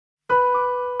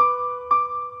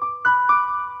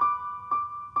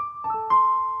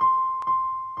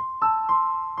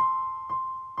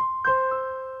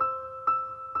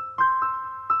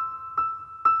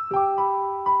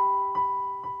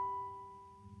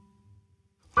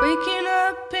Waking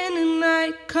up in the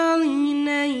night, calling your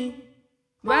name.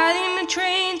 Riding the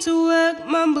train to work,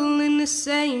 mumbling the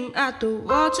same. At the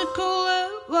water cooler,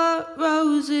 what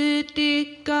Rosa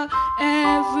did got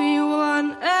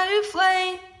everyone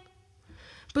aflame.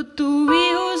 But the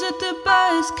wheels of the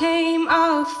bus came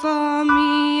off for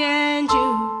me and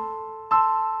you.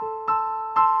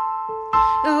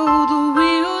 Oh, the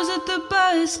wheels of the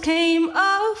bus came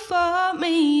off for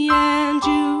me and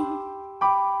you.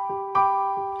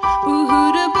 But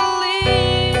who'd have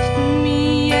believed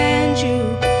me and you?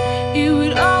 It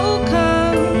would all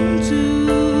come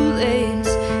to this.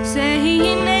 Say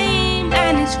your name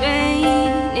and it's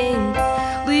raining.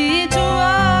 Little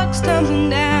rocks tumbling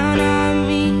down on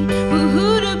me. But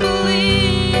who'd have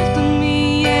believed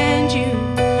me and you?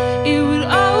 It would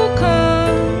all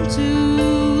come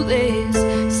to this.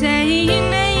 Say your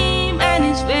name and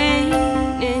it's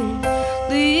raining.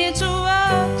 Little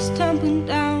rocks tumbling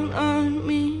down on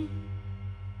me.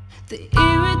 The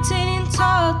irritating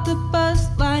thought, the bus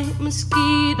like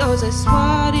mosquitoes, I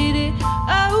swatted it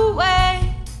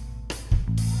away.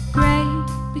 Grey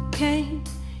became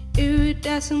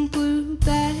iridescent blue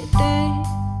that day.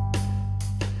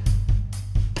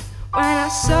 When I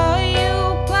saw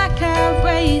you, black I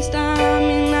raised arm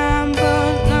in arm,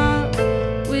 but not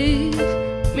with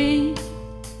me.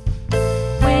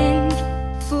 Wind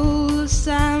full of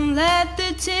sand, let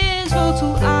the tears roll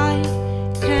till I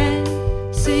can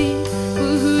see.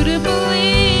 But who'd have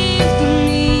believed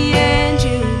me and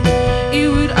you? It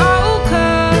would all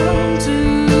come to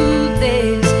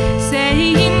this. Say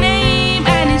your name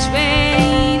and it's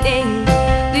raining.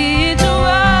 Little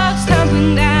rocks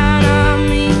tumbling down on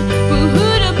me. But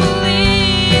who'd have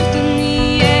believed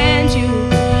me and you?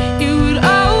 It would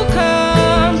all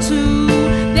come to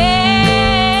this.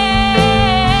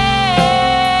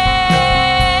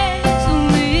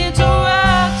 Little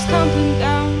rocks tumbling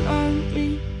down on me.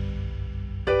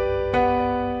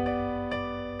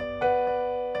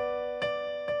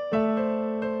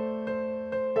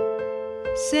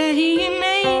 Say your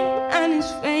name and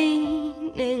it's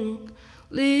raining.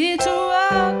 Little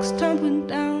rocks tumbling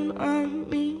down on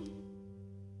me.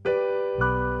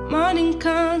 Morning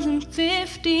comes and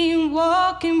 15,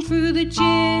 walking through the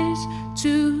years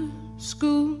to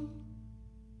school.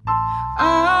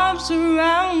 Arms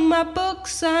around my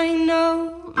books, I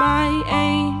know my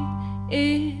aim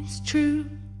is true.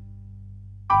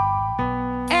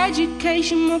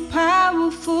 Education more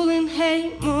powerful and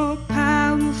hate more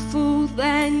powerful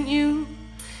than you.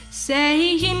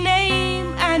 Say your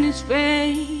name and it's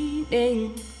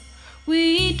raining.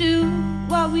 We do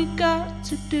what we got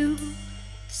to do.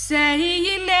 Say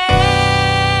your name.